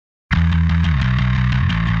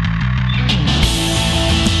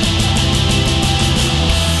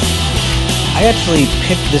I actually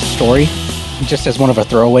picked this story just as one of a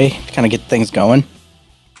throwaway to kind of get things going.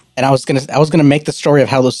 And I was gonna make the story of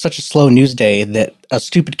how it was such a slow news day that a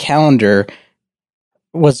stupid calendar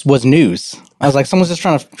was news. I was like, someone's just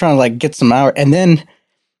trying to like get some hour, and then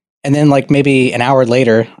like maybe an hour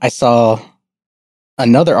later, I saw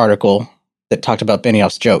another article that talked about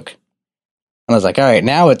Benioff's joke. And I was like, all right,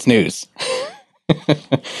 now it's news.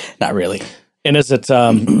 Not really. And is it,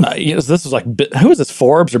 this was like, who is this,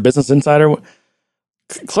 Forbes or Business Insider?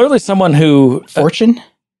 Clearly someone who... Fortune?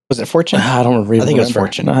 Was it Fortune? I don't remember. I think it was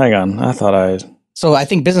Fortune. No, hang on. So I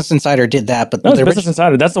think Business Insider did that, but... No, it's Business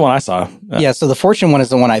Insider. That's the one I saw. Yeah, so the Fortune one is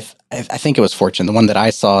the one I think it was Fortune, the one that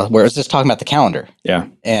I saw, where it was just talking about the calendar. Yeah.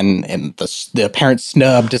 And the apparent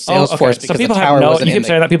snub to Salesforce because people the tower wasn't you keep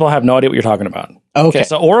saying that people have no idea what you're talking about. Okay.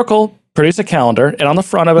 So Oracle produced a calendar, and on the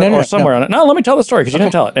front of it somewhere on it... No, let me tell the story, because you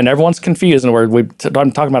didn't tell it. And everyone's confused, and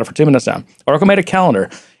I'm talking about it for 2 minutes now. Oracle made a calendar,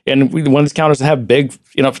 and one of these calendars that have big,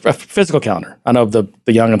 a physical calendar. I know the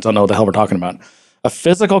youngins don't know what the hell we're talking about. A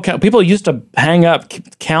physical people used to hang up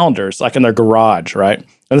calendars like in their garage, right?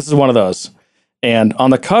 And this is one of those. And on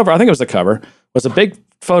the cover, I think it was the cover, was a big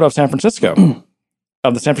photo of San Francisco,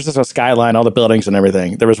 of the San Francisco skyline, all the buildings and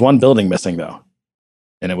everything. There was one building missing though,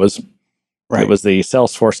 and it was the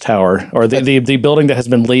Salesforce Tower, or the building that has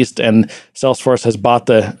been leased, and Salesforce has bought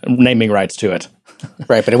the naming rights to it.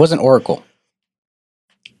 Right, but it wasn't Oracle.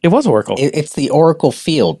 It was Oracle. It's the Oracle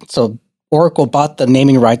field. So Oracle bought the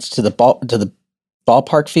naming rights to the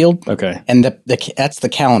ballpark field. Okay. And that's the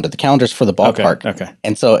calendar. The calendar's for the ballpark. Okay.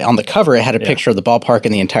 And so on the cover, it had a picture of the ballpark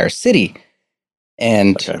and the entire city.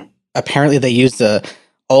 And apparently they used the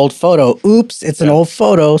old photo. Oops, it's an old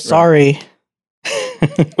photo. Sorry.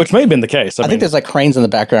 Which may have been the case. I think there's like cranes in the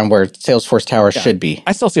background where Salesforce Tower should be.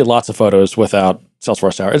 I still see lots of photos without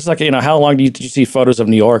Salesforce Tower. It's like, how long did you see photos of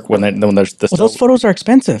New York when there's this? Well, those photos are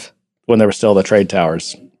expensive. When there were still the trade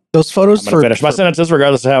towers. Those photos I'm going to finish my sentences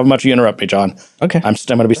regardless of how much you interrupt me, John. Okay. I'm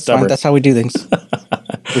going to be stubborn. Fine. That's how we do things.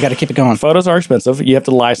 We got to keep it going. Photos are expensive. You have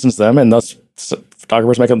to license them, and those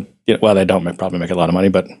photographers make they don't probably make a lot of money,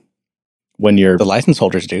 but when you're... The license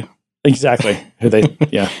holders do. Exactly.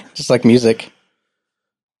 Just like music.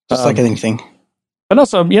 Just like anything. But no,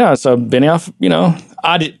 so Benioff,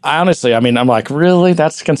 I honestly, I'm like, really?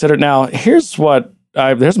 That's considered? Now, here's my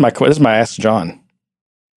Ask John.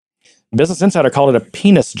 Business Insider called it a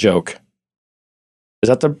penis joke. Is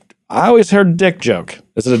that I always heard dick joke.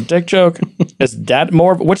 Is it a dick joke? Is that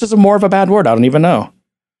which is more of a bad word? I don't even know.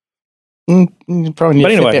 You probably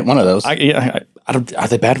need to fit one of those. Are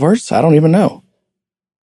they bad words? I don't even know.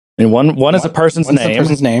 And one is a person's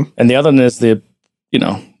name, and the other one is this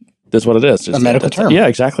is what it is. A medical term. Yeah,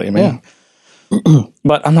 exactly.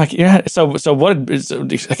 But I'm like, So what?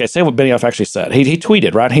 Okay, say what Benioff actually said. He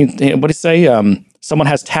tweeted, right? What did he say? Someone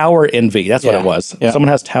has tower envy. That's what it was. Yeah. Someone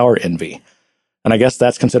has tower envy, and I guess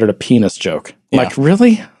that's considered a penis joke. Yeah. Like,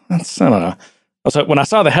 really? I don't know. So when I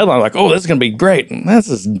saw the headline, I'm like, oh, this is going to be great. And this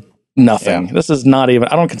is nothing. Yeah. This is not even.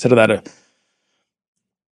 I don't consider that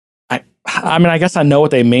I guess I know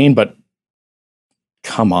what they mean, but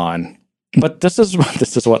come on. But this is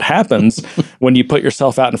what happens when you put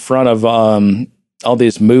yourself out in front of all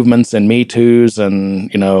these movements and Me Too's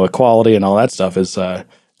and equality and all that stuff. Is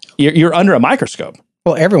you're under a microscope.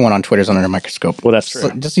 Well, everyone on Twitter is under a microscope. Well, that's true.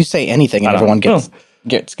 So just you say anything, and everyone gets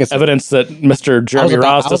evidence that Mr. Jeremy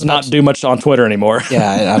Ross does not do much on Twitter anymore.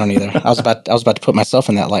 Yeah, I don't either. I was about to put myself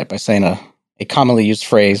in that light by saying a commonly used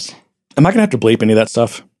phrase. Am I going to have to bleep any of that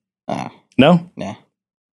stuff? No. Yeah.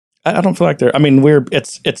 I don't feel like they're.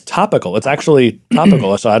 It's topical. It's actually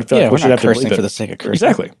topical. So I feel like we should have to bleep it for the sake of cursing.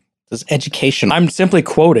 Exactly. It's educational. I'm simply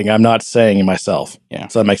quoting. I'm not saying it myself. Yeah.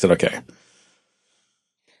 So that makes it okay.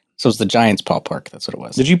 So it's the Giants ballpark. That's what it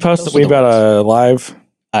was. Did you post that we've got a live?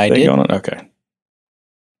 I did. Going on? Okay.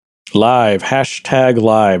 Live.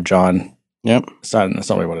 #live, John. Yep. That's not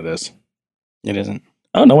really what it is. It isn't.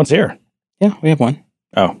 Oh, no one's here. Yeah, we have one.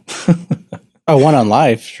 Oh. One on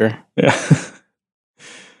live. Sure. Yeah.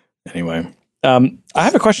 Anyway, I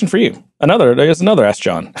have a question for you. There's another Ask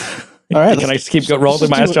John. All right. Can I just keep rolling with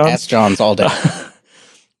my Ask John? Ask Johns all day.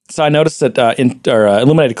 So I noticed that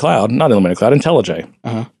Illuminated Cloud,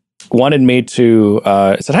 IntelliJ, wanted me to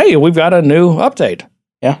said, hey, we've got a new update.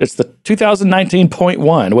 Yeah. It's the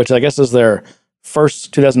 2019.1, which I guess is their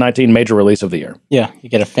first 2019 major release of the year. Yeah, you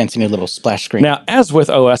get a fancy new little splash screen. Now, as with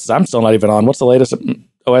OS, I'm still not even on. What's the latest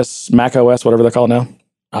OS, Mac OS, whatever they're called now?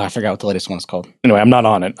 I forgot what the latest one is called. Anyway, I'm not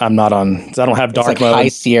on it. I'm not on, because I don't have dark mode. High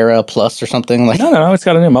Sierra Plus or something like. No, it's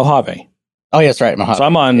got a new Mojave. Oh, yeah, that's right, Mojave. So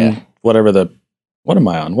I'm on what am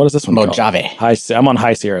I on? What is this one Mojave. called? I'm on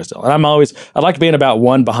High Sierra still. And I'd like being about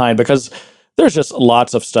one behind, because there's just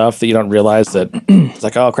lots of stuff that you don't realize that it's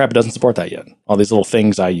like, oh crap, it doesn't support that yet. All these little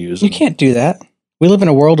things I use. You can't do that. We live in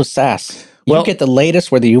a world of SaaS. You get the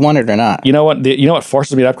latest whether you want it or not. You know what? You know what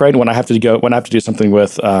forces me to upgrade when I have to do something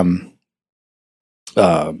with oh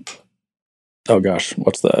gosh,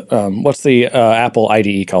 what's the Apple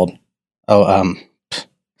IDE called? Oh,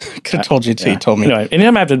 could have told you too. You told me. Anyway,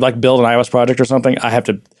 anytime I have to like build an iOS project or something, I have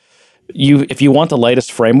to. If you want the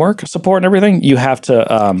latest framework support and everything, you have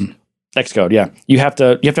to Xcode. Yeah, you have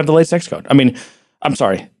to have the latest Xcode. I mean, I'm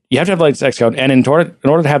sorry. You have to have the latest Xcode, and in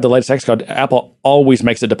order to have the latest Xcode, Apple always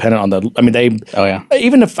makes it dependent on the. I mean, they. Oh yeah.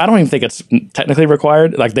 Even if I don't even think it's technically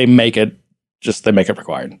required, like they make it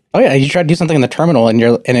required. Oh yeah, you try to do something in the terminal, and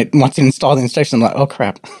it wants to install the installation. I'm like, oh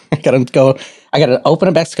crap, I gotta open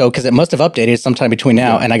up Xcode because it must have updated sometime between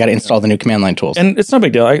now, and I got to install the new command line tools. And it's no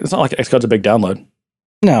big deal. It's not like Xcode's a big download.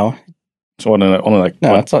 No. It's only like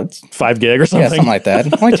it's 5 gig or something. Yeah, something like that.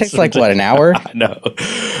 It only takes like an hour. I know.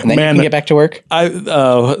 And then you can get back to work.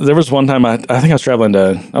 There was one time I think I was traveling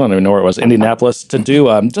to, I don't even know where it was, Indianapolis, to do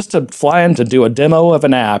just to fly in to do a demo of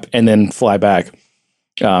an app and then fly back.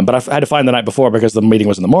 But I had to fly in the night before because the meeting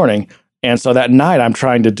was in the morning, and so that night I'm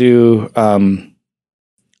trying to do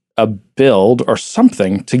a build or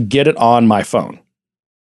something to get it on my phone.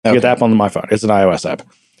 Okay. Get the app on my phone. It's an iOS app,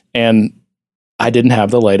 and I didn't have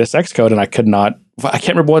the latest Xcode, and I can't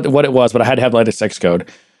remember what it was, but I had to have the latest Xcode.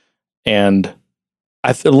 And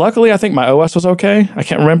luckily, I think my OS was okay. I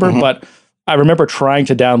can't remember, but I remember trying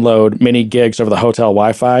to download many gigs over the hotel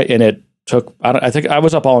Wi-Fi, and it took, I think I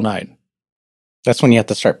was up all night. That's when you have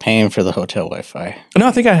to start paying for the hotel Wi-Fi. No,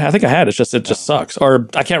 I think I had. It just sucks. Or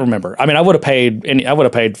I can't remember. I mean, I would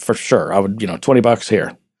have paid for sure. I would, $20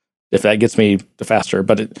 here if that gets me the faster.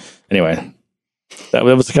 But anyway. That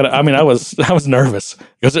was kind of. I mean, I was nervous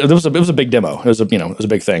because it was a big demo. It was a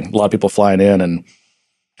big thing. A lot of people flying in, and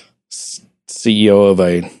CEO of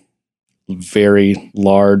a very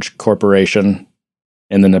large corporation,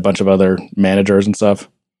 and then a bunch of other managers and stuff.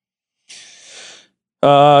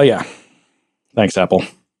 Yeah. Thanks, Apple.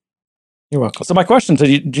 You're welcome. So my question to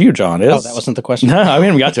you, John, is... Oh, that wasn't the question? No, we haven't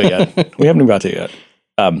even got to it yet. We haven't even got to it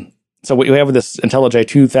yet. So we have this IntelliJ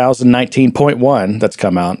 2019.1 that's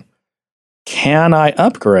come out. Can I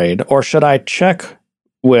upgrade, or should I check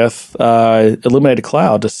with Illuminated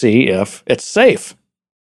Cloud to see if it's safe?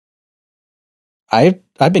 I've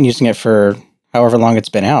been using it for however long it's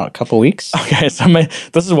been out, a couple weeks. Okay, so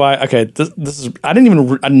this is why. Okay, this is. I didn't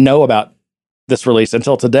even know about this release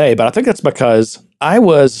until today, but I think that's because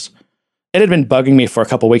it had been bugging me for a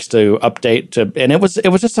couple weeks to update to, and it was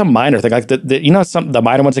just some minor thing, like the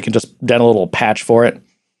minor ones that can just down a little patch for it.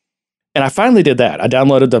 And I finally did that. I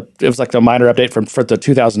downloaded it was like the minor update for the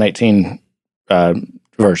 2018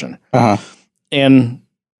 version. And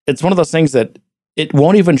it's one of those things that it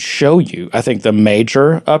won't even show you, I think, the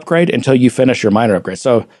major upgrade until you finish your minor upgrade.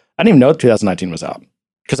 So I didn't even know 2019 was out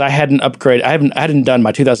because I hadn't done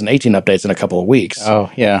my 2018 updates in a couple of weeks.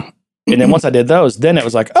 Oh, yeah. And then once I did those, then it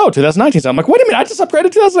was like, oh, 2019. So I'm like, wait a minute, I just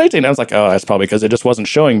upgraded 2018. And I was like, oh, that's probably because it just wasn't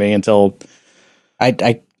showing me until...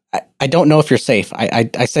 I don't know if you're safe.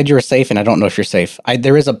 I said you were safe, and I don't know if you're safe.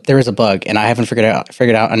 There is a bug, and I haven't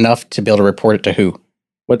figured out enough to be able to report it to who.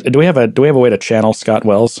 What do we have a way to channel Scott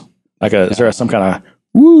Wells? Is there some kind of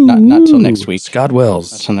not till next week? Scott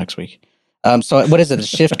Wells. Not till next week. So what is it?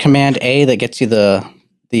 Shift Command A that gets you the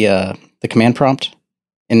command prompt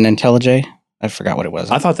in IntelliJ? I forgot what it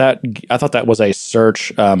was. I thought that was a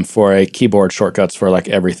search for a keyboard shortcuts for like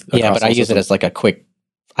everything. Yeah, but I use it as like a quick.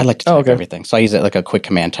 I like to type everything, so I use it like a quick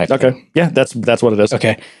command type. Okay, thing. Yeah, that's what it is.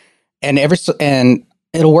 Okay, and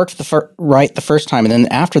it'll work the first time, and then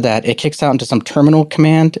after that, it kicks out into some terminal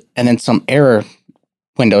command, and then some error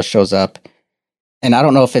window shows up, and I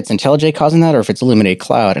don't know if it's IntelliJ causing that or if it's Illuminated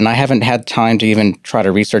Cloud, and I haven't had time to even try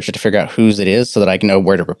to research it to figure out whose it is so that I can know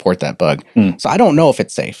where to report that bug. So I don't know if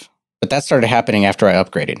it's safe, but that started happening after I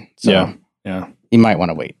upgraded. So yeah, you might want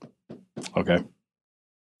to wait. Okay,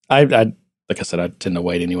 I. Like I said, I tend to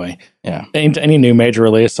wait anyway. Yeah. Any new major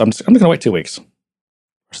release, I'm going to wait 2 weeks.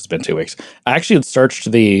 It's been 2 weeks. I actually had searched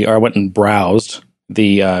I went and browsed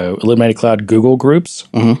the Illuminated Cloud Google groups.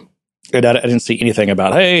 And I didn't see anything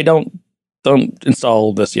about, hey, don't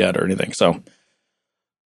install this yet or anything. So I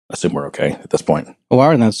assume we're okay at this point. Well, while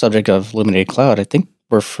we're on the subject of Illuminated Cloud, I think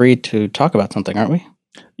we're free to talk about something, aren't we?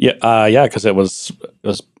 Yeah, because it was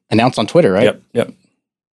announced on Twitter, right? Yep.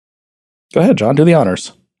 Go ahead, John. Do the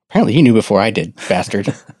honors. Apparently you knew before I did,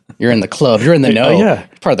 bastard. You're in the club. You're in the know. Yeah.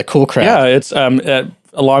 Part of the cool crowd. Yeah, it's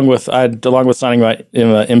along with signing my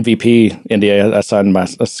MVP NDA, I signed my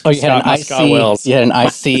you had an IC, Scott Wells. You had an IC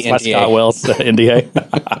NDA. My Scott Wells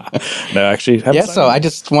NDA. No, actually. So I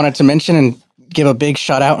just wanted to mention, and give a big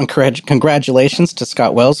shout out and congratulations to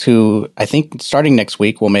Scott Wells, who I think starting next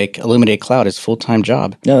week will make Illuminate Cloud his full-time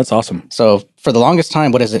job. Yeah, that's awesome. So for the longest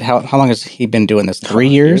time, what is it? How long has he been doing this? 3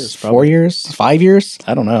 years? 4 years? 5 years?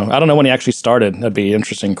 I don't know. I don't know when he actually started. That'd be an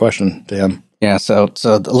interesting question to him. Yeah, so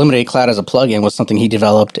the Illuminate Cloud as a plugin was something he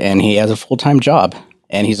developed, and he has a full-time job.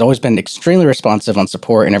 And he's always been extremely responsive on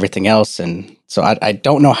support and everything else. And so I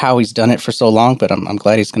don't know how he's done it for so long, but I'm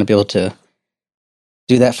glad he's going to be able to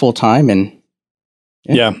do that full-time. And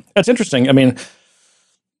yeah, that's interesting. I mean,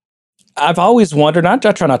 I've always wondered, I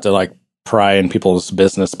try not to like pry in people's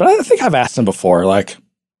business, but I think I've asked him before, like,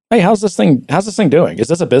 hey, how's this thing doing? Is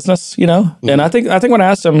this a business, you know? Mm-hmm. And I think when I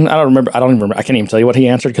asked him, I don't even remember. I can't even tell you what he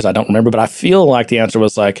answered because I don't remember, but I feel like the answer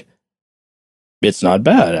was like, it's not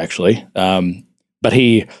bad, actually. But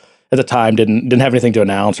he, at the time, didn't have anything to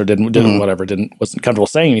announce or wasn't comfortable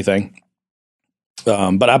saying anything.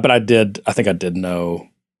 But I think I did know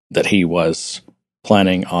that he was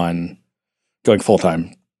planning on going full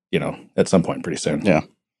time, you know, at some point pretty soon. Yeah.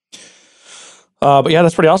 But yeah,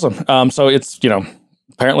 that's pretty awesome. So it's, you know,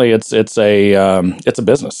 apparently it's a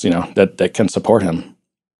business, you know, that can support him.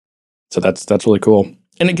 So that's really cool.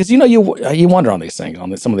 And because, you know, you wonder on these things,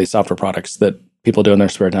 on some of these software products that people do in their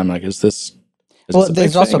spare time, like,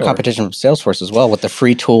 there's also competition from Salesforce as well with the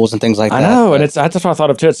free tools and things like that. I know, and that's what I thought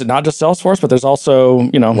of too. It's not just Salesforce, but there's also,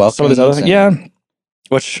 you know, some of these other things. Yeah,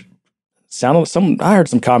 which I heard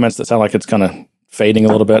some comments that sound like it's kind of fading a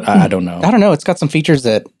little bit. I don't know. I don't know. It's got some features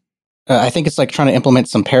that I think it's like trying to implement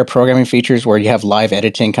some pair programming features where you have live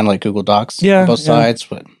editing, kind of like Google Docs on both sides.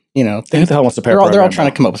 But you know, who the hell wants to pair? They're all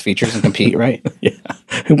trying to come up with features and compete, right? Yeah,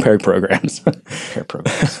 who pair programs? Pair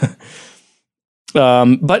programs.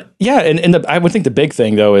 But yeah, and I would think the big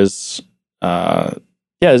thing though is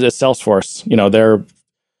Salesforce. You know, they're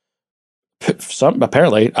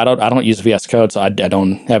apparently I don't use VS Code, so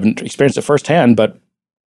haven't experienced it firsthand. But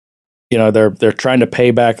you know, they're trying to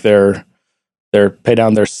pay down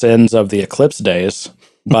their sins of the Eclipse days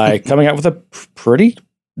by coming out with a pretty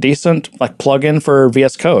decent like plugin for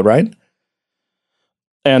VS Code, right?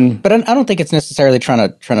 But I don't think it's necessarily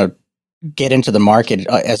trying to get into the market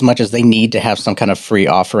as much as they need to have some kind of free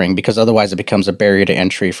offering, because otherwise it becomes a barrier to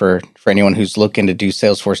entry for anyone who's looking to do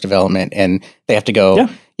Salesforce development, and they have to go,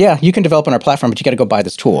 yeah, you can develop on our platform, but you got to go buy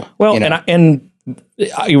this tool. Well, you know? and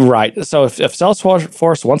you're right. So if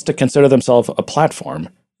Salesforce wants to consider themselves a platform,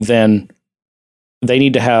 then they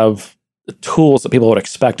need to have the tools that people would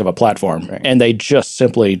expect of a platform, right. And they just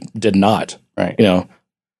simply did not, right? You know,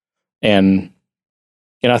 and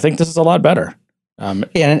I think this is a lot better. And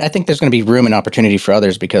I think there's going to be room and opportunity for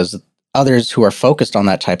others, because others who are focused on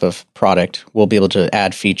that type of product will be able to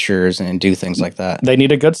add features and do things like that. They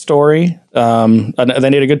need a good story. They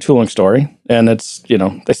need a good tooling story. And it's, you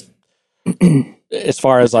know, as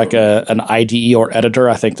far as like an IDE or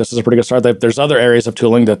editor, I think this is a pretty good start. There's other areas of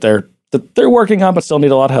tooling that they're working on, but still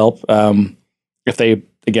need a lot of help.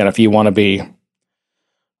 If you want to be,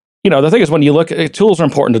 you know, the thing is, when you look at tools are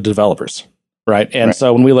important to developers, right? And right.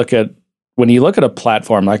 So when you look at a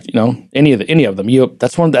platform like, you know, any of them,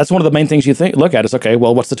 that's one of the main things you look at is, okay,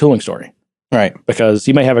 well, what's the tooling story? Right. Because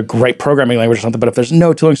you may have a great programming language or something, but if there's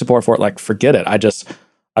no tooling support for it, like, forget it.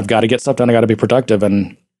 I've got to get stuff done. I got to be productive.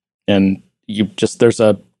 And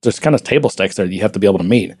there's kind of table stakes there that you have to be able to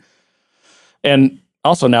meet. And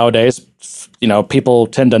also nowadays, you know, people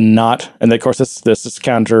tend to not, and of course this is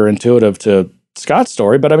counterintuitive to Scott's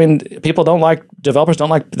story, but I mean, developers don't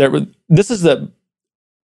like, this is the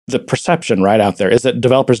perception right out there, is that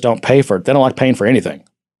developers don't pay for it. They don't like paying for anything.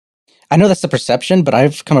 I know that's the perception, but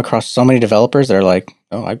I've come across so many developers that are like,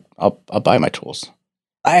 oh, I'll buy my tools.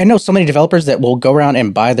 I know so many developers that will go around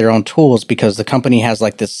and buy their own tools because the company has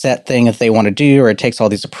like this set thing that they want to do, or it takes all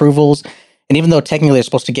these approvals. And even though technically they're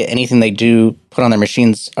supposed to get anything they do put on their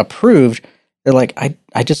machines approved, they're like,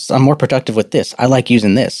 I'm more productive with this. I like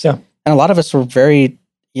using this. Yeah. And a lot of us are very,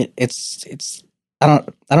 I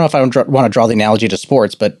don't know if I want to draw the analogy to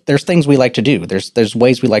sports, but there's things we like to do. There's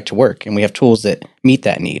ways we like to work, and we have tools that meet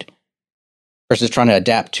that need versus trying to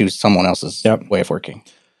adapt to someone else's way of working.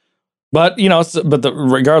 But, you know,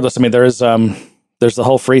 regardless, I mean, there's the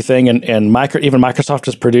whole free thing, and even Microsoft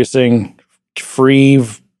is producing free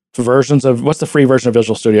versions of, what's the free version of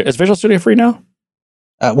Visual Studio? Is Visual Studio free now?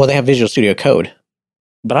 Well, they have Visual Studio Code.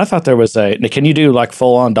 But I thought there was can you do like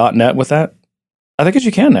full on .NET with that? I think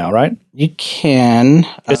you can now, right? You can.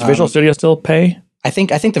 Is Visual Studio still pay? I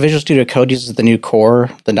think the Visual Studio Code uses the new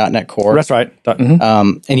core, the .NET Core. That's right.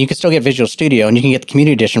 And you can still get Visual Studio, and you can get the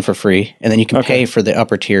Community Edition for free, and then you can pay for the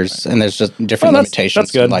upper tiers, and there's just different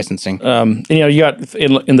limitations to licensing. You know, you got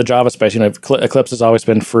in the Java space, you know, Eclipse has always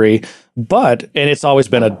been free, and it's always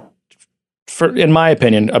been a in my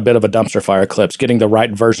opinion, a bit of a dumpster fire. Eclipse, getting the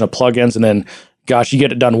right version of plugins, and then, gosh, you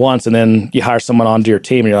get it done once, and then you hire someone onto your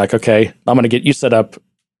team, and you're like, okay, I'm going to get you set up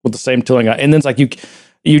with the same tooling, and then it's like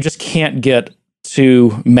you just can't get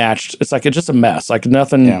two matched. It's like it's just a mess. Like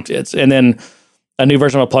nothing. Yeah. And then a new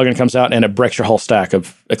version of a plugin comes out, and it breaks your whole stack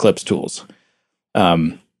of Eclipse tools.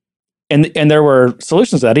 And there were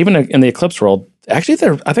solutions to that even in the Eclipse world.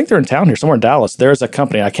 Actually, I think they're in town here, somewhere in Dallas. There's a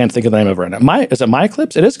company, I can't think of the name of it right now. Is it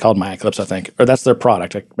MyEclipse? It is called MyEclipse, I think. Or that's their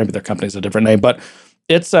product. Maybe their company's a different name. But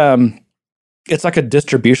it's like a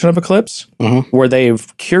distribution of Eclipse where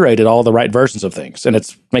they've curated all the right versions of things. And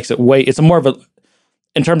it's more of a,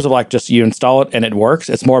 in terms of like just you install it and it works,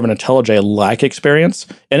 it's more of an IntelliJ-like experience.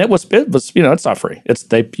 And it was it's not free.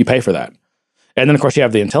 You pay for that. And then of course you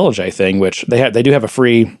have the IntelliJ thing, which they do have a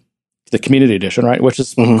free, the community edition, right? Which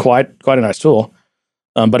is quite a nice tool.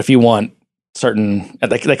 But if you want certain,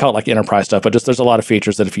 they call it like enterprise stuff, but just there's a lot of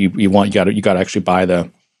features that if you want, you got to actually buy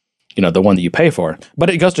the one that you pay for. But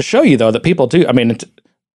it goes to show you though that people do. I mean,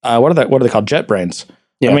 what are they called? JetBrains.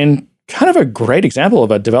 Yeah. I mean, kind of a great example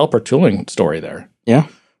of a developer tooling story there. Yeah.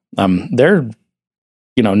 They're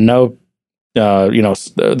they're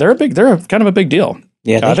kind of a big deal.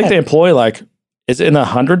 Yeah. I think they employ is in the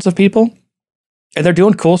hundreds of people. And they're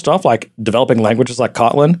doing cool stuff like developing languages like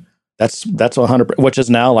Kotlin. That's 100%, which is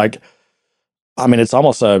now it's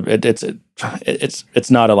almost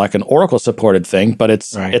it's not like an Oracle supported thing, but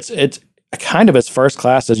it's kind of as first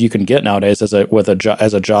class as you can get nowadays as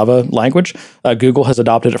a Java language. Google has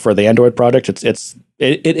adopted it for the Android project. It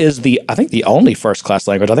is I think the only first class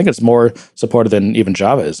language. I think it's more supported than even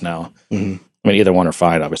Java is now. Mm-hmm. I mean, either one are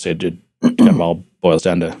fine. Obviously, it kind of all boils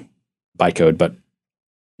down to bytecode, but.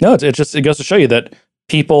 No, it goes to show you that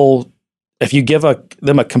people, if you give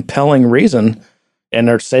them a compelling reason and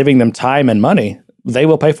they're saving them time and money, they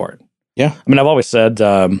will pay for it. Yeah. I mean, I've always said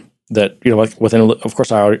that, of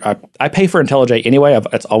course, I pay for IntelliJ anyway.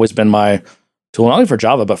 It's always been my tool, not only for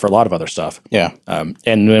Java, but for a lot of other stuff. Yeah.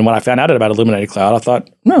 And when I found out about Illuminated Cloud, I thought,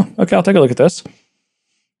 no, okay, I'll take a look at this.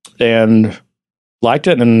 And liked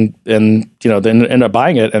it and then ended up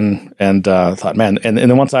buying it and thought, man, and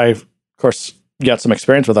then once I, of course, got some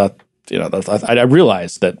experience with that, I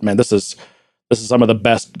realized that, man, this is some of the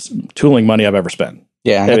best tooling money I've ever spent.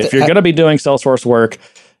 Yeah. If you're going to be doing Salesforce work,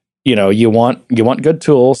 you want good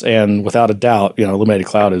tools, and without a doubt, Illuminated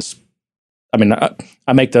Cloud is. I mean,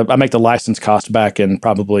 I make the license cost back in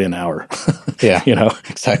probably an hour. Yeah.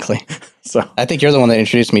 Exactly. So I think you're the one that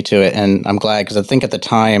introduced me to it, and I'm glad because I think at the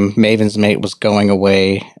time Maven's Mate was going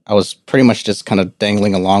away. I was pretty much just kind of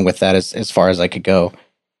dangling along with that as far as I could go.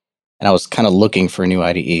 And I was kind of looking for a new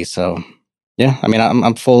IDE. So, yeah, I mean,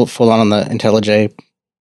 I'm full on the IntelliJ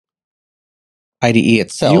IDE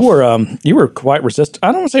itself. You were quite resistant. I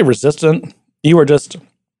don't want to say resistant. You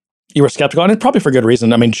were skeptical, and probably for good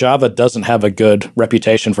reason. I mean, Java doesn't have a good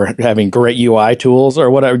reputation for having great UI tools or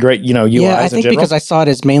whatever, great UIs. Yeah, I think because I saw it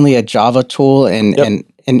as mainly a Java tool, and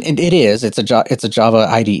it is. It's a Java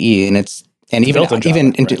IDE, and even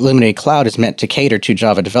Illuminated Cloud is meant to cater to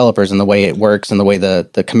Java developers and the way it works and the way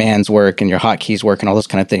the commands work and your hotkeys work and all those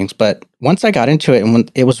kind of things. But once I got into it,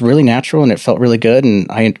 and it was really natural and it felt really good, and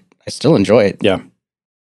I still enjoy it. Yeah.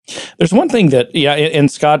 There's one thing that, in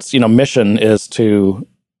Scott's mission is to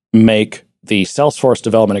make the Salesforce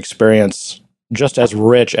development experience just as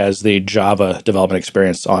rich as the Java development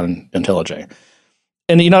experience on IntelliJ.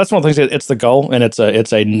 And that's one of the things. It's the goal, and it's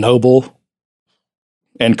a noble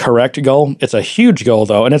and correct goal. It's a huge goal,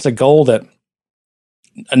 though, and it's a goal that,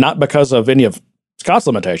 not because of any of Scott's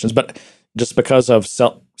limitations, but just because of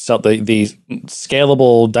the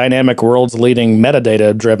scalable, dynamic, world's leading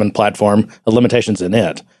metadata-driven platform, the limitations in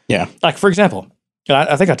it. Yeah. Like, for example,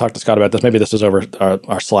 I think I talked to Scott about this. Maybe this is over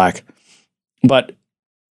our Slack. But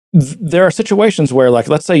there are situations where,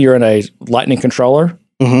 let's say you're in a Lightning controller,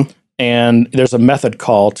 and there's a method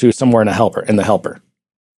call to somewhere in the helper.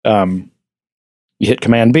 You hit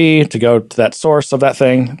Command B to go to that source of that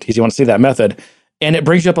thing because you want to see that method, and it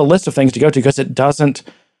brings you up a list of things to go to because it doesn't.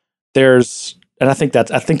 And I think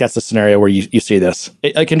that's the scenario where you see this.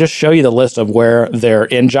 It can just show you the list of where there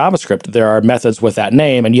in JavaScript there are methods with that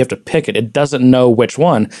name, and you have to pick it. It doesn't know which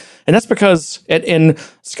one, and that's because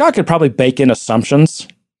Scott could probably bake in assumptions,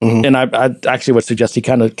 and I actually would suggest he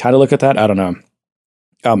kind of look at that. I don't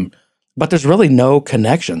know, but there's really no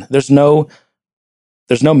connection. There's no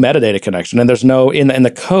metadata connection, and there's no in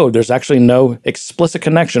the code. There's actually no explicit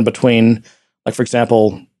connection between, for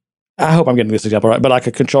example, I hope I'm getting this example right, but like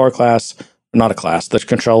a controller class, not a class, the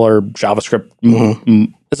controller JavaScript.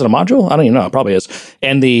 Is it a module? I don't even know. It probably is,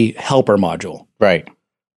 and the helper module. Right.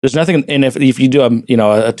 There's nothing, and if you do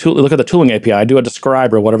a tool, look at the tooling API, do a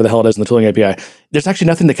describe or whatever the hell it is in the tooling API, there's actually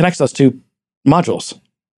nothing that connects those two modules.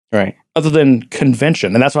 Right. Other than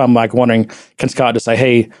convention. And that's why I'm like wondering, can Scott just say,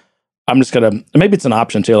 hey, I'm just going to, maybe it's an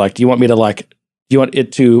option too. Like, do you want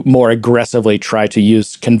it to more aggressively try to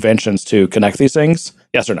use conventions to connect these things?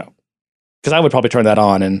 Yes or no? Because I would probably turn that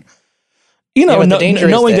on and, knowing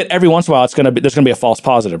that every once in a while there's going to be a false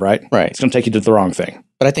positive, right? Right. It's going to take you to the wrong thing.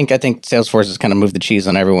 But I think Salesforce has kind of moved the cheese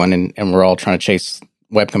on everyone, and we're all trying to chase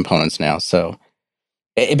web components now. So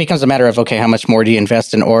it becomes a matter of, okay, how much more do you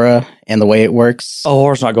invest in Aura and the way it works? Oh,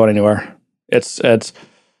 Aura's not going anywhere. It's not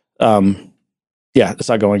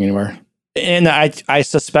going anywhere. And I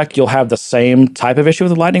suspect you'll have the same type of issue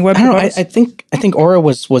with the Lightning Web components. I think Aura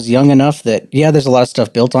was young enough that, there's a lot of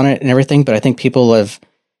stuff built on it and everything, but I think people have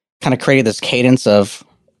kind of created this cadence of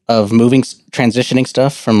transitioning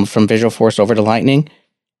stuff from Visualforce over to Lightning,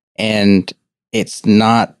 and it's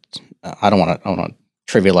not. I don't want to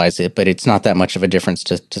trivialize it, but it's not that much of a difference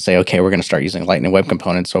to say, okay, we're going to start using Lightning Web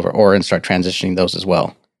Components over Aura and start transitioning those as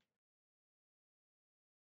well.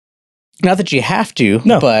 Not that you have to,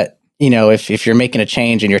 but if you're making a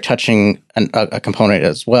change and you're touching a component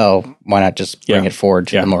as well, why not just bring it forward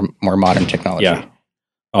to the more modern technology? Yeah.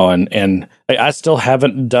 Oh, and I still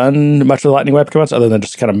haven't done much with Lightning Web Components other than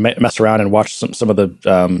just kind of mess around and watch some of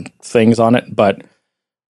the things on it. But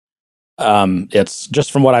it's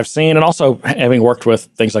just from what I've seen, and also having worked with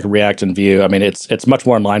things like React and Vue. I mean, it's much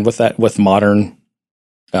more in line with that, with modern.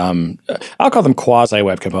 I'll call them quasi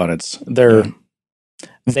web components.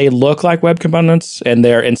 They look like web components, and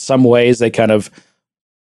they're in some ways they kind of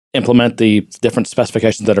implement the different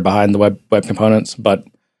specifications that are behind the web components, but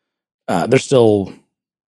they're still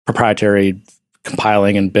proprietary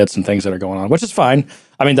compiling and bits and things that are going on, which is fine.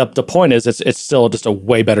 I mean, the point is it's still just a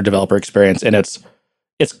way better developer experience, and it's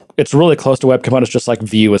really close to web components, just like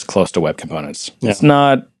Vue is close to web components. Yeah.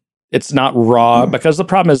 It's not raw, because the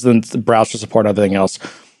problem is the browser support and everything else.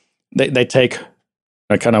 They take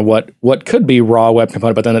kind of what could be raw web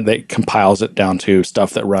component, but then it compiles it down to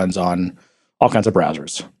stuff that runs on all kinds of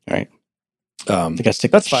browsers. Right. You got to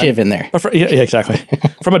stick that shiv in there. Yeah, exactly.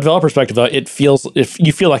 From a developer perspective, though, if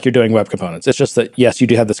you feel like you're doing web components, it's just that, yes, you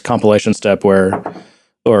do have this compilation step or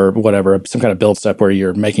whatever, some kind of build step where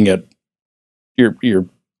you're making it, you're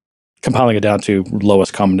compiling it down to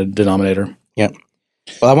lowest common denominator. Yep.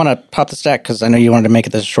 Well, I want to pop the stack because I know you wanted to make it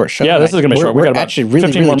this short show. Yeah, this is going to be short. We're actually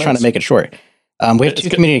really trying to make it short. We have two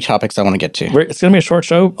community topics I want to get to. It's going to be a short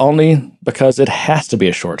show only because it has to be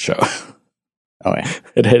a short show. Oh, yeah.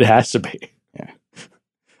 It has to be. Yeah.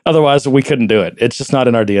 Otherwise, we couldn't do it. It's just not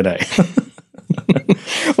in our DNA.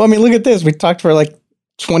 Well, I mean, look at this. We talked for like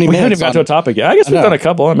 20 minutes. We haven't even got to a topic yet. I guess we've done a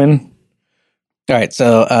couple. I mean... All right,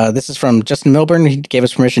 so this is from Justin Milburn. He gave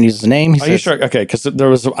us permission to use his name. Are you sure? Okay, because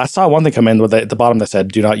I saw one thing come in with at the bottom that said,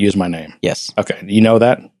 "Do not use my name." Yes. Okay, you know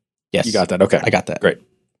that? Yes. You got that? Okay, I got that. Great.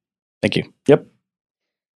 Thank you. Yep.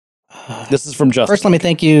 This is from Justin. First, let me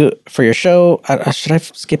thank you for your show. Should I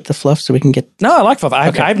skip the fluff so we can get? No, I like fluff.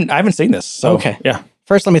 I haven't seen this. So, okay. Yeah.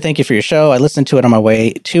 First, let me thank you for your show. I listened to it on my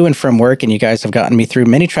way to and from work, and you guys have gotten me through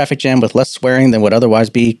many traffic jam with less swearing than would otherwise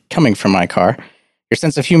be coming from my car. Your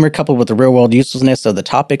sense of humor coupled with the real-world usefulness of the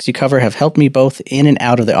topics you cover have helped me both in and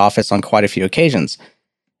out of the office on quite a few occasions.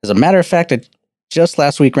 As a matter of fact, I just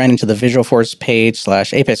last week ran into the Visualforce page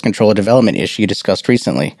 /Apex controller development issue you discussed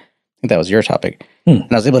recently. I think that was your topic. And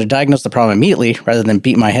I was able to diagnose the problem immediately rather than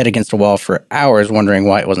beat my head against a wall for hours wondering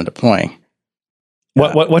why it wasn't deploying.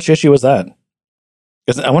 Which issue was that?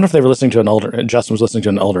 Because I wonder if they were listening to Justin was listening to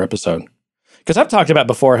an older episode. Because I've talked about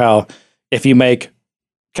before how if you make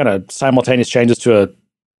kind of simultaneous changes to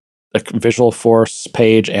a Visualforce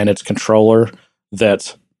page and its controller,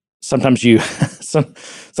 that sometimes you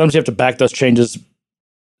have to back those changes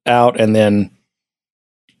out, and then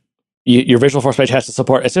your Visualforce page has to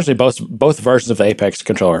support essentially both versions of the Apex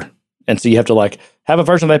controller. And so you have to have a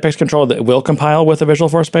version of the Apex controller that will compile with the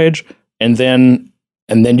Visualforce page, and then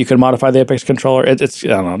you can modify the Apex controller. It's I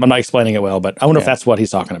don't know. I'm not explaining it well, but I wonder if that's what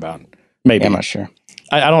he's talking about. Maybe. Yeah, I'm not sure.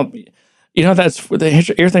 I don't. That's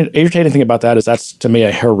the irritating thing about that is that's to me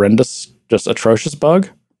a horrendous, just atrocious bug.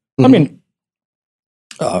 Mm-hmm. I mean,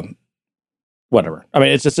 whatever. I mean,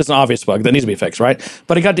 it's an obvious bug that needs to be fixed, right?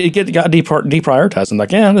 But it got deprioritized.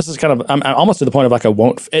 And this is kind of I'm almost to the point of a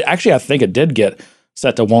won't. Actually, I think it did get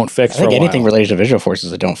set to won't fix. I think anything related to Visualforce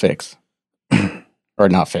is a don't fix. Or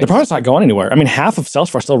not fixed. The product's not going anywhere. I mean, half of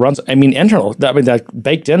Salesforce still runs. I mean, that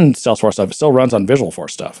baked in Salesforce stuff still runs on Visualforce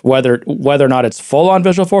stuff. Whether or not it's full on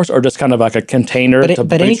Visualforce or just kind of like a container to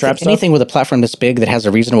bootstrap stuff. Anything with a platform this big that has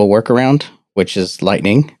a reasonable workaround, which is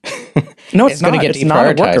Lightning. No, it's not. It's not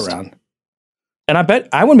a workaround. And I bet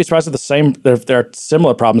I wouldn't be surprised if there are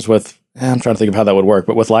similar problems with. I'm trying to think of how that would work,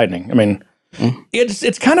 but with Lightning, I mean,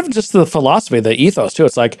 it's kind of just the philosophy, the ethos too.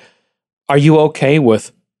 It's like, are you okay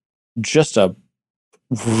with just a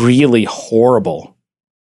really horrible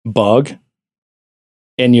bug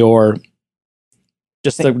in your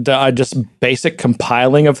just basic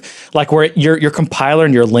compiling of like where your compiler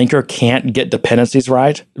and your linker can't get dependencies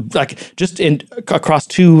right, like just across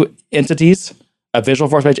two entities, a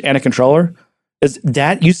Visualforce page and a controller? Is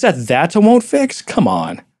that you set that to won't fix? Come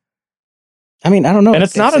on. I mean, I don't know. And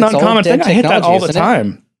it's not an uncommon thing. I hit that all the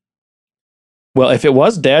time. Well, if it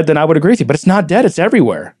was dead, then I would agree with you. But it's not dead. It's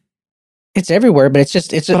everywhere. It's everywhere, but it's just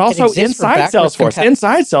but also inside Salesforce.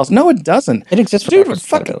 Inside Salesforce. No, it doesn't. It exists for dude.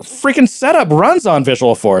 Fucking freaking setup runs on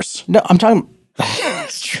Visualforce. No, I'm talking.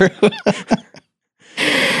 It's true.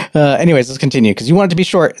 Anyways, let's continue because you wanted to be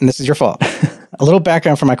short, and this is your fault. A little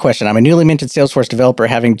background for my question. I'm a newly minted Salesforce developer,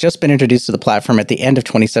 having just been introduced to the platform at the end of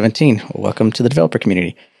 2017. Welcome to the developer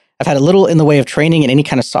community. I've had a little in the way of training in any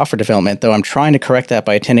kind of software development, though I'm trying to correct that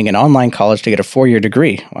by attending an online college to get a 4-year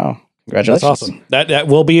degree. Wow. Congratulations. That's awesome. That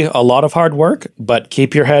will be a lot of hard work, but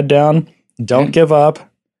keep your head down. Don't give up.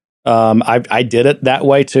 I did it that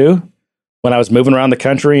way too when I was moving around the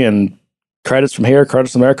country and credits from here,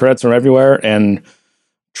 credits from there, credits from everywhere, and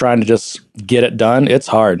trying to just get it done. It's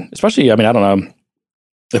hard, especially. I mean, I don't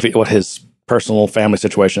know what his personal family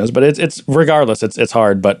situation is, but it's regardless. It's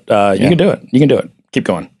hard, but you can do it. You can do it. Keep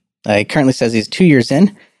going. He currently says he's 2 years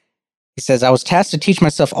in. He says, I was tasked to teach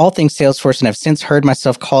myself all things Salesforce and have since heard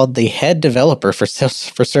myself called the head developer for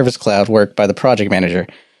Service Cloud work by the project manager.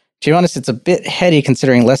 To be honest, it's a bit heady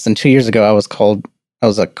considering less than 2 years ago I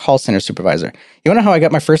was a call center supervisor. You want to know how I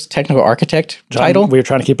got my first technical architect title? We were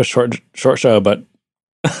trying to keep a short show, but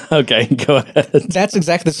okay, go ahead. That's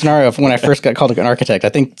exactly the scenario of when I first got called an architect. I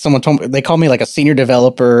think someone told me, they called me like a senior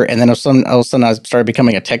developer, and then all of a sudden I started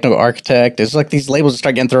becoming a technical archit. It's like these labels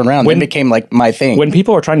start getting thrown around. It became like my thing. When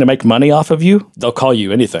people are trying to make money off of you, they'll call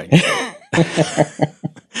you anything.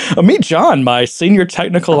 Meet John, my senior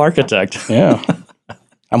technical architect. Yeah.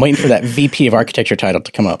 I'm waiting for that VP of architecture title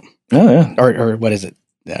to come up. Oh, yeah. Or what is it?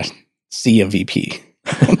 C of VP.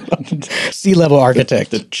 C-level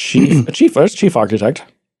architect. The chief architect.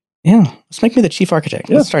 Yeah, let's make me the chief architect.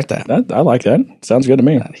 Yeah, let's start that. I like that. Sounds good to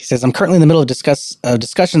me. He says, I'm currently in the middle of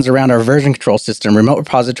discussions around our version control system, remote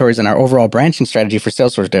repositories, and our overall branching strategy for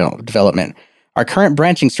Salesforce development. Our current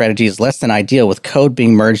branching strategy is less than ideal, with code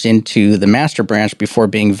being merged into the master branch before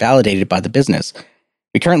being validated by the business.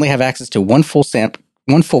 We currently have access to one full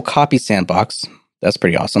copy sandbox. That's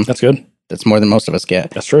pretty awesome. That's good. That's more than most of us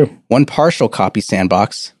get. That's true. One partial copy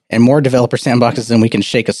sandbox, and more developer sandboxes than we can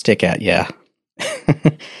shake a stick at. Yeah.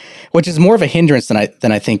 Which is more of a hindrance than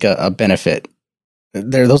I think a benefit.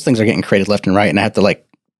 Those things are getting created left and right, and I have to like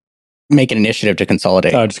make an initiative to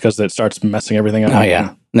consolidate. Just because it starts messing everything up. Oh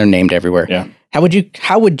yeah, and they're named everywhere. Yeah. How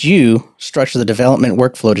would you structure the development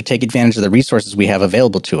workflow to take advantage of the resources we have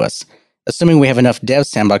available to us? Assuming we have enough dev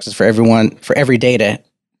sandboxes for every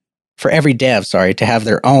dev, to have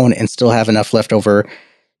their own and still have enough left over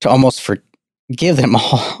to almost give them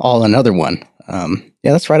all another one. Yeah,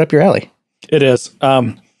 that's right up your alley. It is.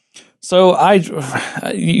 So I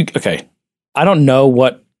don't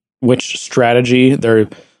know which strategy they're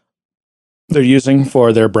using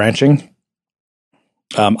for their branching.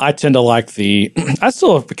 I tend to like I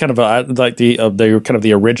still kind of like the kind of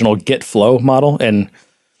the original Git flow model, and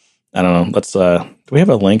I don't know. Let's do we have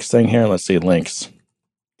a links thing here? Let's see links.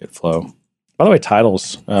 Git flow. By the way,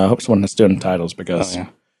 titles. I hope someone is doing titles because.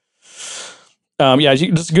 Oh, yeah.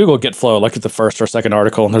 You just Google Git flow, look at the first or second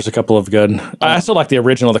article, and there's a couple of good. I still like the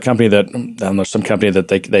original. The company that there's some company that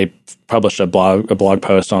they published a blog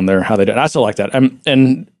post on there how they do it. I still like that.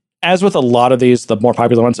 And as with a lot of these, the more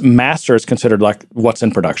popular ones, master is considered like what's in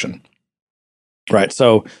production, right?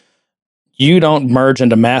 So you don't merge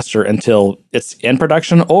into master until it's in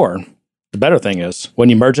production, or the better thing is when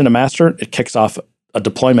you merge into master, it kicks off a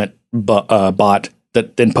deployment bot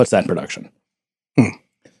that then puts that in production.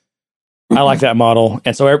 I like that model.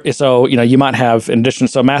 And so you might have, in addition,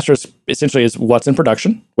 so master essentially is what's in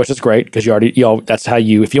production, which is great because that's how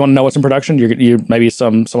if you want to know what's in production, you maybe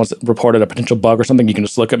someone's reported a potential bug or something, you can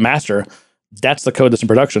just look at master. That's the code that's in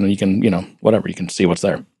production, and you can, whatever, you can see what's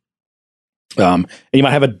there. And you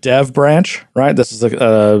might have a dev branch, right? This is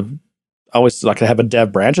I always like to have a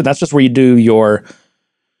dev branch, and that's just where you do your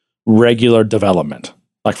regular development,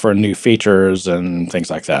 like for new features and things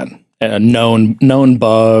like that. Known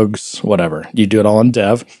bugs, whatever. You do it all in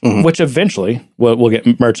dev, which eventually will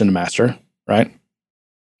get merged into master, right?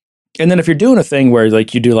 And then if you're doing a thing where you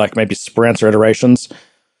do maybe sprints or iterations,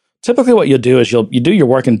 typically what you'll do is you do your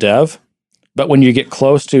work in dev, But when you get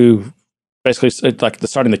close to basically like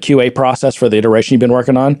starting the QA process for the iteration you've been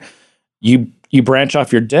working on, you branch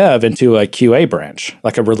off your dev into a QA branch,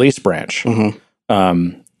 like a release branch.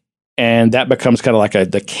 And that becomes kind of like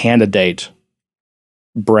the candidate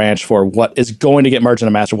branch for what is going to get merged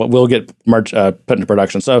into master, what will get merged, put into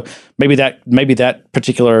production. So maybe that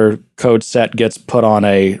particular code set gets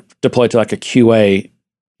deployed to like a QA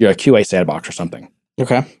sandbox or something.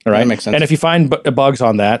 Okay. All right. That makes sense. And if you find bugs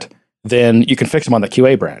on that, then you can fix them on the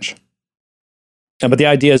QA branch. But the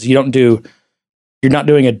idea is you're not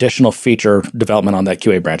doing additional feature development on that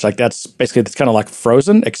QA branch. Like that's kind of like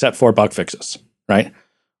frozen, except for bug fixes, right?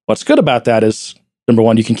 What's good about that is, number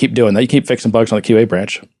one, you can keep doing that. You keep fixing bugs on the QA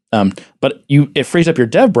branch. But it frees up your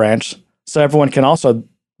dev branch, so everyone can also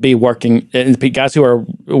be working. And the guys who are,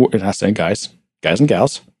 and I say guys and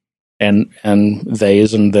gals, and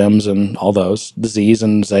theys and thems and all those, the z's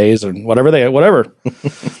and zays and whatever.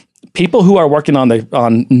 People who are working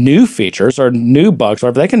on new features or new bugs,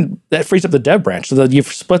 whatever, that frees up the dev branch. So that you've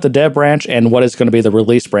split the dev branch and what is going to be the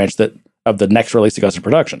release branch of the next release that goes to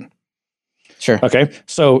production. Sure. Okay.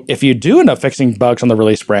 So if you do end up fixing bugs on the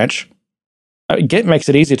release branch, Git makes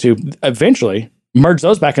it easy to eventually merge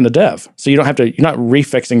those back into dev. So you're not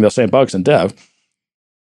refixing those same bugs in dev.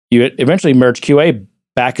 You eventually merge QA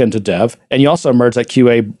back into dev, and you also merge that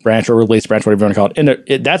QA branch or release branch, whatever you want to call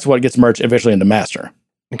it. That's what gets merged eventually into master.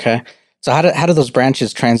 Okay. So how do those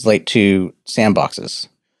branches translate to sandboxes?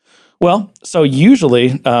 Well, so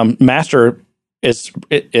usually master is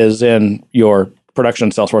in your production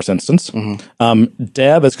Salesforce instance.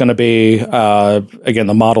 Dev is going to be again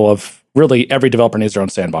the model of really every developer needs their own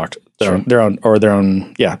sandbox, their own.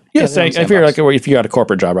 If you got a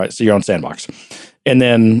corporate job, right? So your own sandbox, and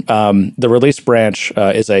then the release branch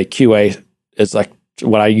is a QA is like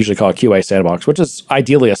what I usually call a QA sandbox, which is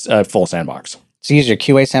ideally a full sandbox. So you use your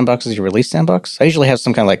QA sandbox as your release sandbox? I usually have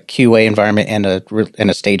some kind of like QA environment and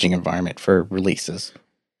a staging environment for releases.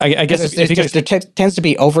 I guess there tends to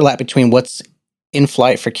be overlap between what's in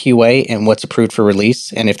flight for QA and what's approved for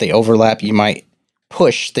release. And if they overlap, you might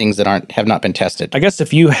push things that have not been tested. I guess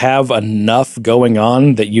if you have enough going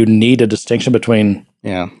on that you need a distinction between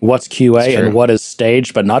what's QA and what is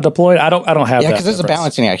staged but not deployed, I don't have that. Yeah, because there's a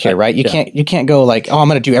balancing act here, right? You can't go like, I'm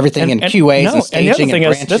going to do everything in QAs and staging. And the other thing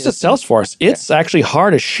is, this is Salesforce. It's actually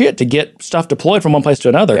hard as shit to get stuff deployed from one place to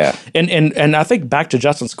another. Yeah. And I think back to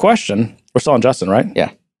Justin's question, we're still on Justin, right?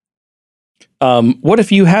 Yeah.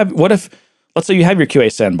 Let's say you have your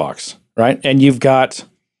QA sandbox, right? And you've got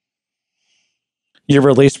your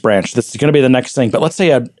release branch. This is going to be the next thing. But let's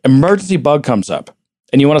say an emergency bug comes up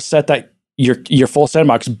and you want to set that your full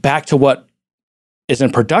sandbox back to what is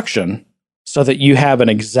in production so that you have an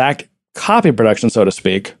exact copy of production, so to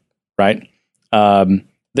speak, right? That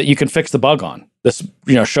you can fix the bug on. This,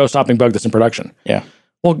 show-stopping bug that's in production. Yeah.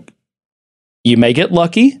 Well, you may get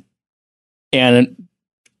lucky and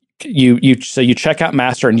you check out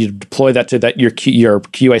master and you deploy that to your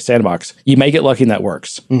QA sandbox. You may get lucky and that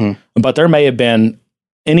works. But there may have been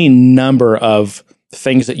any number of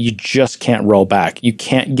things that you just can't roll back. You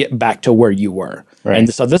can't get back to where you were. Right.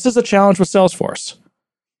 And so this is a challenge with Salesforce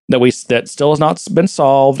that still has not been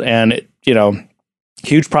solved, and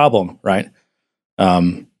huge problem, right?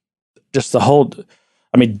 Just the whole,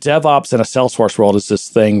 DevOps in a Salesforce world is this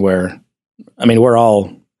thing where,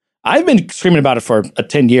 I've been screaming about it for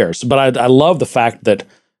 10 years, but I love the fact that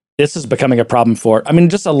this is becoming a problem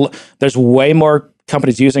there's way more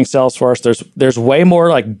companies using Salesforce. There's way more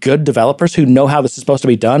like good developers who know how this is supposed to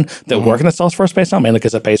be done that work in the Salesforce space now, mainly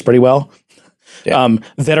because it pays pretty well. Yeah.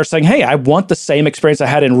 That are saying, hey, I want the same experience I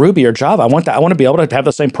had in Ruby or Java. I want to be able to have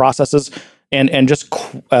the same processes and just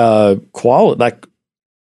quality, like,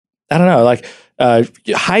 I don't know, like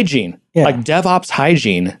hygiene, like DevOps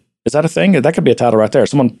hygiene. Is that a thing? That could be a title right there.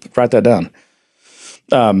 Someone write that down.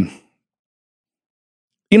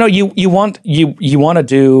 You want to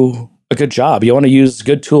do a good job. You want to use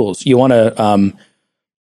good tools. You want to,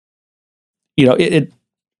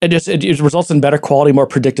 it results in better quality, more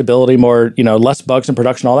predictability, more, less bugs in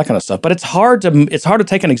production, all that kind of stuff. But it's hard to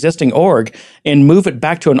take an existing org and move it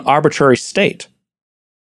back to an arbitrary state.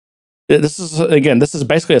 This is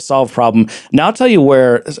basically a solved problem. Now I'll tell you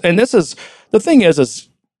where, and the thing is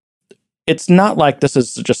it's not like this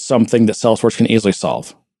is just something that Salesforce can easily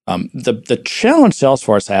solve. The challenge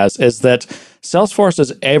Salesforce has is that Salesforce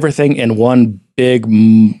is everything in one big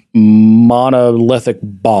monolithic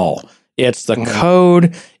ball. It's the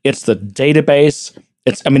code, it's the database,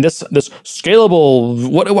 it's this scalable.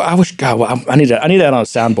 What I wish God, I need that on a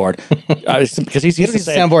soundboard because he used to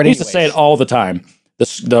say it all the time.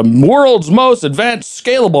 the world's most advanced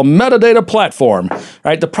scalable metadata platform,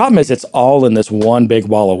 right? The problem is it's all in this one big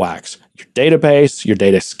ball of wax. Your database, your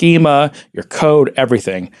data schema, your code,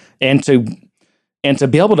 everything. And to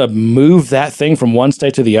be able to move that thing from one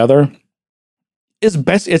state to the other is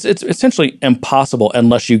best. It's essentially impossible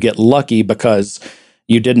unless you get lucky because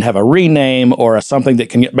you didn't have a rename or something that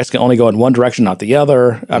can basically only go in one direction, not the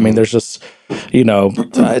other. I mean, there's just, it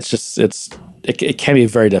can be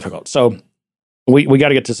very difficult. So we got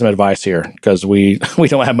to get to some advice here because we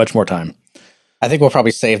don't have much more time. I think we'll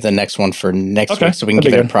probably save the next one for next week so we can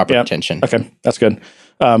give it proper attention. Okay, that's good.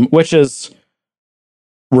 Which is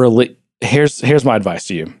really, here's my advice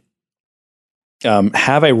to you.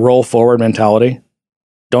 Have a roll forward mentality.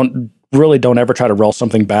 Don't ever try to roll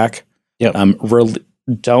something back. Yep.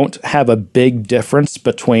 Don't have a big difference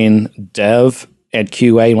between dev and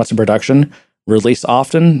QA and what's in production. Release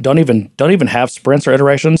often. Don't even have sprints or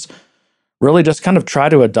iterations. Really just kind of try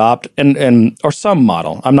to adopt and or some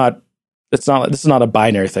model. This is not a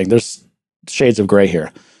binary thing. There's shades of gray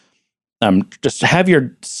here. Just have your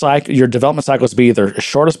development cycles be either as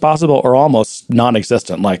short as possible or almost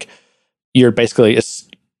non-existent. Like you're basically it's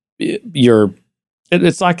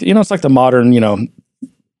like, it's like the modern,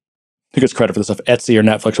 who gets credit for this stuff, Etsy or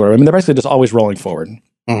Netflix or whatever. I mean, they're basically just always rolling forward.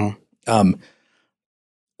 Mm-hmm.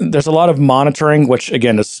 There's a lot of monitoring, which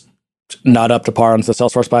again is not up to par on the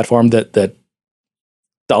Salesforce platform that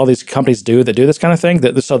all these companies do this kind of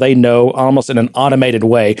thing. So they know almost in an automated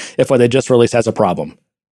way if what they just released has a problem,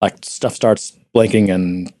 like stuff starts blinking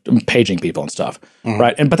and paging people and stuff,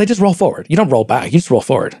 right? But they just roll forward. You don't roll back. You just roll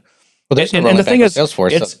forward. Well, and the thing is,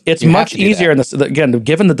 Salesforce, it's much easier in this. Again,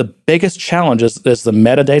 given that the biggest challenge is the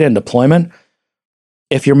metadata and deployment.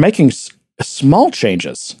 If you're making small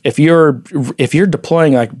changes, if you're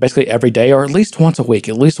deploying like basically every day or at least once a week,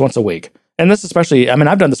 and this especially, I mean,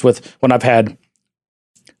 I've done this with when I've had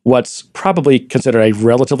what's probably considered a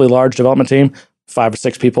relatively large development team, 5 or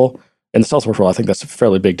 6 people in the Salesforce world. I think that's a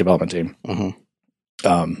fairly big development team.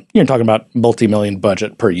 Mm-hmm. You're talking about multi-million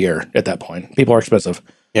budget per year at that point. People are expensive.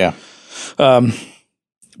 Yeah.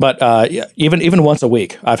 But even once a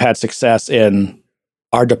week, I've had success in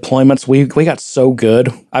our deployments. We got so good.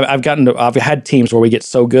 I've had teams where we get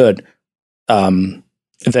so good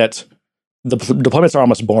that the deployments are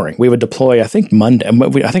almost boring. We would deploy, I think Monday. I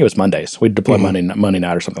think it was Mondays. We'd deploy Monday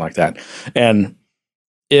night or something like that, and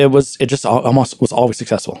it just almost was always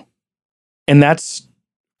successful. And that's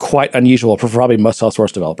quite unusual for probably most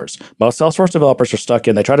Salesforce developers. Most Salesforce developers are stuck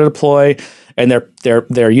in, they try to deploy and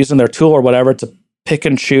they're using their tool or whatever to pick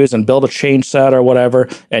and choose and build a change set or whatever,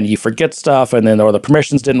 and you forget stuff, and then or the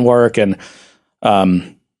permissions didn't work, and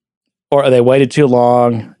or they waited too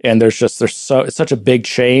long, and it's such a big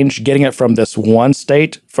change getting it from this one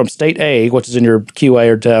state, from state A, which is in your QA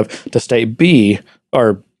or dev, to state B,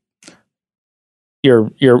 or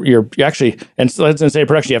you're actually, and so let's say in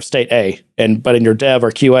production you have state A, but in your dev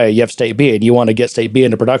or QA you have state B, and you want to get state B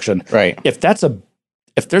into production. Right. If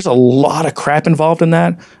there's a lot of crap involved in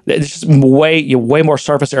that, it's just way more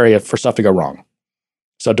surface area for stuff to go wrong.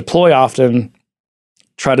 So deploy often.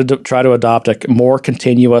 Try to adopt a more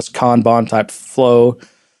continuous Kanban type flow,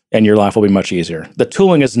 and your life will be much easier. The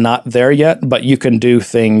tooling is not there yet, but you can do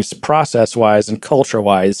things process wise and culture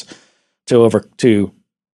wise to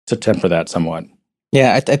temper that somewhat.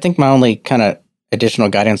 Yeah, I think my only kind of additional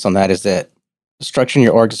guidance on that is that structuring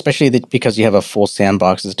your org, especially because you have a full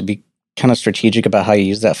sandbox, is to be kind of strategic about how you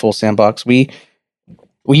use that full sandbox. We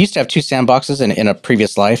used to have 2 sandboxes in a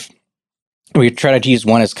previous life. We tried to use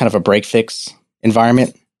one as kind of a break fix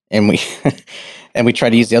environment, and we tried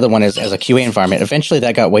to use the other one as a QA environment. Eventually,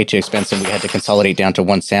 that got way too expensive. We had to consolidate down to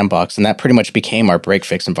one sandbox, and that pretty much became our break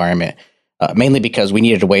fix environment, mainly because we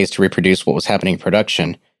needed ways to reproduce what was happening in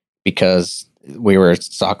production, because we were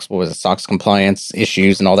SOX compliance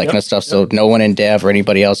issues and all that kind of stuff. So no one in dev or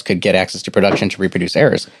anybody else could get access to production to reproduce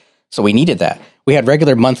errors. So we needed that. We had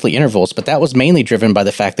regular monthly intervals, but that was mainly driven by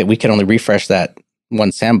the fact that we could only refresh that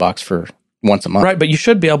one sandbox for once a month. Right, but you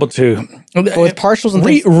should be able to, with partials and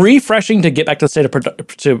things, refreshing to get back to the state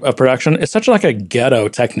of production is such like a ghetto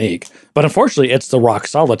technique. But unfortunately, it's the rock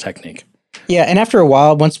solid technique. Yeah, and after a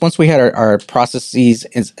while, once we had our processes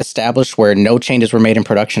established where no changes were made in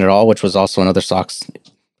production at all, which was also another SOX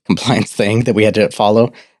compliance thing that we had to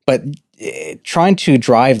follow, but trying to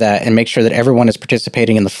drive that and make sure that everyone is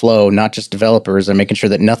participating in the flow, not just developers, and making sure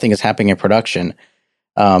that nothing is happening in production,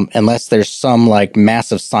 unless there's some like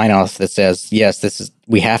massive sign-off that says, yes,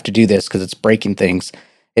 we have to do this because it's breaking things.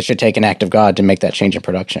 It should take an act of God to make that change in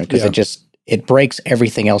production, because it breaks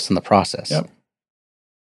everything else in the process. Yep.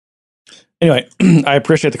 Anyway, I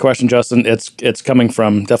appreciate the question, Justin. It's coming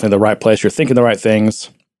from definitely the right place. You're thinking the right things.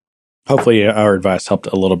 Hopefully our advice helped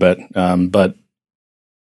a little bit, but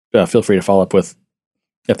feel free to follow up with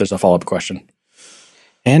if there's a follow-up question.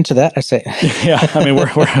 And to that, I say, yeah, I mean, we're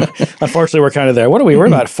unfortunately we're kind of there. What are we? We're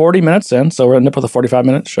about 40 minutes in, so we're ending up with a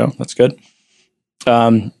 45-minute show. That's good.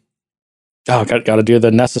 Got to do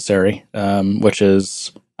the necessary, which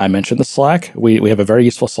is I mentioned the Slack. We have a very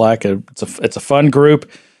useful Slack. It's a fun group.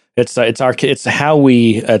 It's how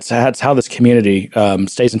this community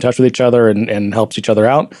stays in touch with each other and helps each other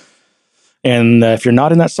out. And if you're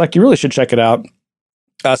not in that Slack, you really should check it out,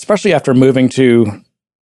 especially after moving to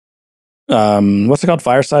what's it called,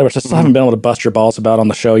 Fireside, which I still haven't been able to bust your balls about on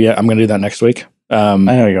the show yet. I'm going to do that next week. I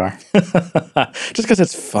know you are. Just because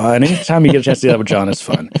it's fun. Anytime you get a chance to do that with John, it's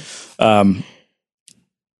fun. I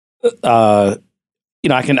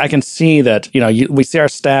can see that, we see our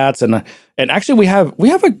stats and actually we have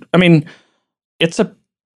it's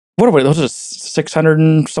what are we, those are 600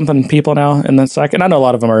 and something people now in the Slack. And I know a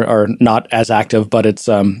lot of them are not as active, but it's,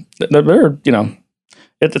 they're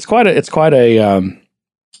it's quite a,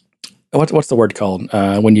 what's the word called,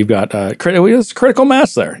 when you've got, critical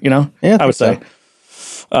mass there, Yeah, I would say.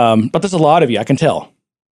 So. But there's a lot of you, I can tell.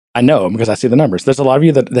 I know because I see the numbers. There's a lot of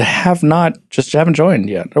you that haven't joined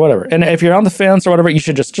yet or whatever. And if you're on the fence or whatever, you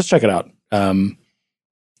should just check it out.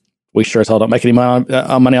 We sure as hell don't make any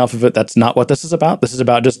money off of it. That's not what this is about. This is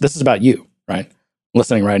about you, right?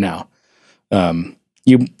 Listening right now.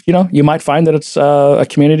 You might find that it's a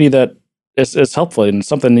community that is helpful and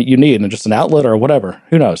something that you need and just an outlet or whatever.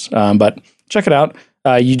 Who knows? But check it out.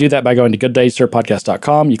 You do that by going to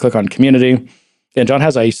gooddaysirpodcast.com. You click on community. And John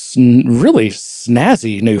has a really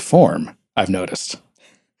snazzy new form, I've noticed.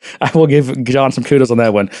 I will give John some kudos on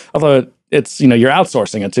that one. Although it's, you're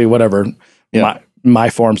outsourcing it to whatever,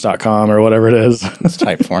 myforms.com or whatever it is. It's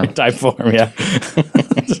Typeform. Typeform, yeah.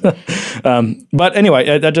 But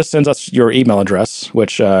anyway, that just sends us your email address,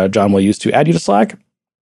 which John will use to add you to Slack.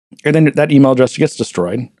 And then that email address gets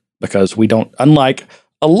destroyed because we don't, unlike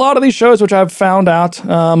a lot of these shows, which I've found out,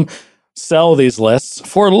 sell these lists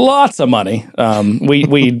for lots of money.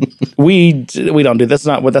 We don't do this.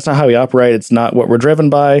 That's not how we operate. It's not what we're driven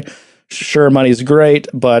by. Sure, money's great,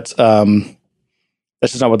 but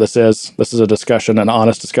that's just not what this is. This is a discussion, an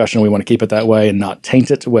honest discussion. We want to keep it that way and not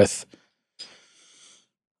taint it with.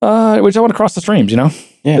 We don't want to cross the streams. Yeah.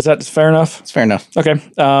 Is that fair enough? It's fair enough. Okay.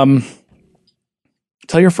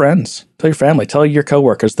 Tell your friends, tell your family, tell your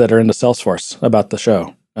coworkers that are into Salesforce about the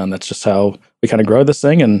show. And that's just how we kind of grow this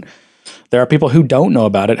thing. And there are people who don't know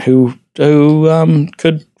about it who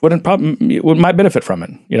might benefit from it,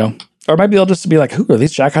 or maybe they'll just be like, "Who are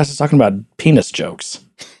these jackasses talking about penis jokes?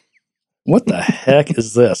 What the heck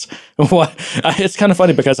is this?" What? It's kind of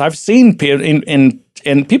funny because I've seen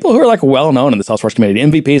in people who are like well known in the Salesforce community,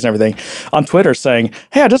 MVPs and everything, on Twitter saying,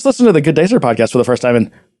 "Hey, I just listened to the Good Day Sir podcast for the first time, and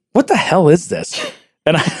what the hell is this?"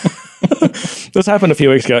 And this happened a few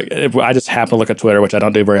weeks ago. I just happened to look at Twitter, which I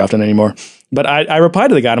don't do very often anymore. But I replied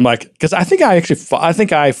to the guy, and I'm like, because I think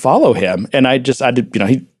I follow him, and I did,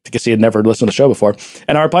 because he had never listened to the show before.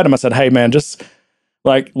 And I replied to him, I said, "Hey man, just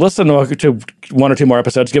listen to one or two more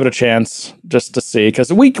episodes, give it a chance just to see."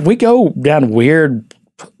 Because we go down weird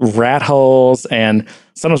rat holes, and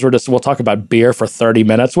sometimes we'll talk about beer for 30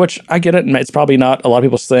 minutes, which I get it. And it's probably not a lot of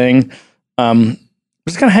people's thing.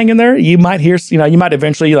 Just kind of hang in there. You might hear, you might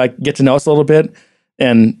eventually get to know us a little bit,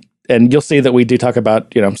 and you'll see that we do talk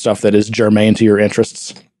about, stuff that is germane to your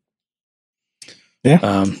interests.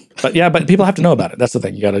 Yeah. But people have to know about it. That's the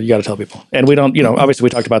thing. You gotta tell people. And we don't, obviously we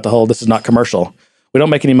talked about the whole, this is not commercial. We don't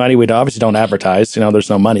make any money. We obviously don't advertise. There's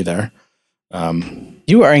no money there.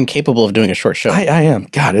 You are incapable of doing a short show. I am.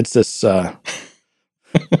 God, it's this,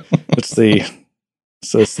 it's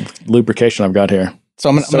this lubrication I've got here. So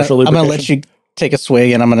I'm gonna let you take a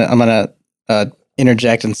swig, and I'm gonna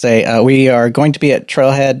interject and say we are going to be at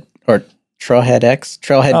Trailhead DX.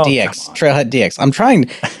 I'm trying.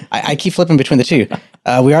 I keep flipping between the two.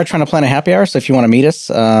 We are trying to plan a happy hour, so if you want to meet us,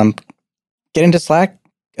 get into Slack.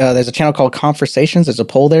 There's a channel called Conversations. There's a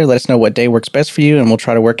poll there. Let us know what day works best for you, and we'll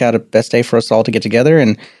try to work out a best day for us all to get together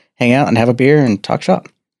and hang out and have a beer and talk shop.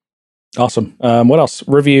 Awesome. What else?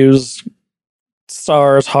 Reviews,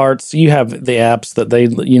 stars, hearts. You have the apps that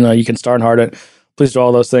you can star and heart it. Please do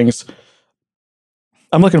all those things.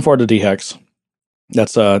 I'm looking forward to DHEX.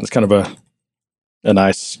 That's kind of a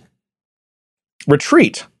nice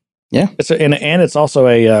retreat. Yeah. And it's also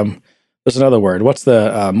a there's another word. What's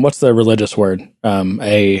the religious word? When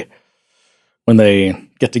they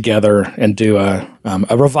get together and do a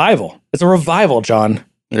revival. It's a revival, John.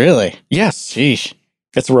 Really? Yes. Sheesh.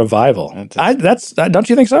 It's a revival. Don't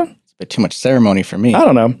you think so? bit too much ceremony for me. I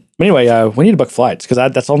don't know. But anyway, we need to book flights because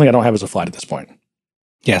that's the only thing I don't have is a flight at this point.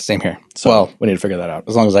 Yeah, same here. So well, we need to figure that out.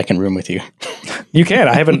 As long as I can room with you. You can.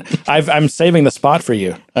 I haven't. I'm saving the spot for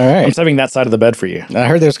you. All right. I'm saving that side of the bed for you. I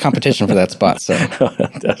heard there's competition for that spot. So,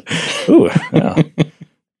 ooh, yeah.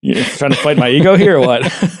 You trying to fight my ego here or what?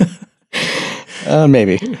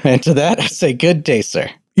 Maybe. And to that, I say good day, sir.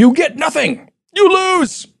 You get nothing. You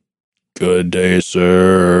lose. Good day,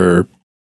 sir.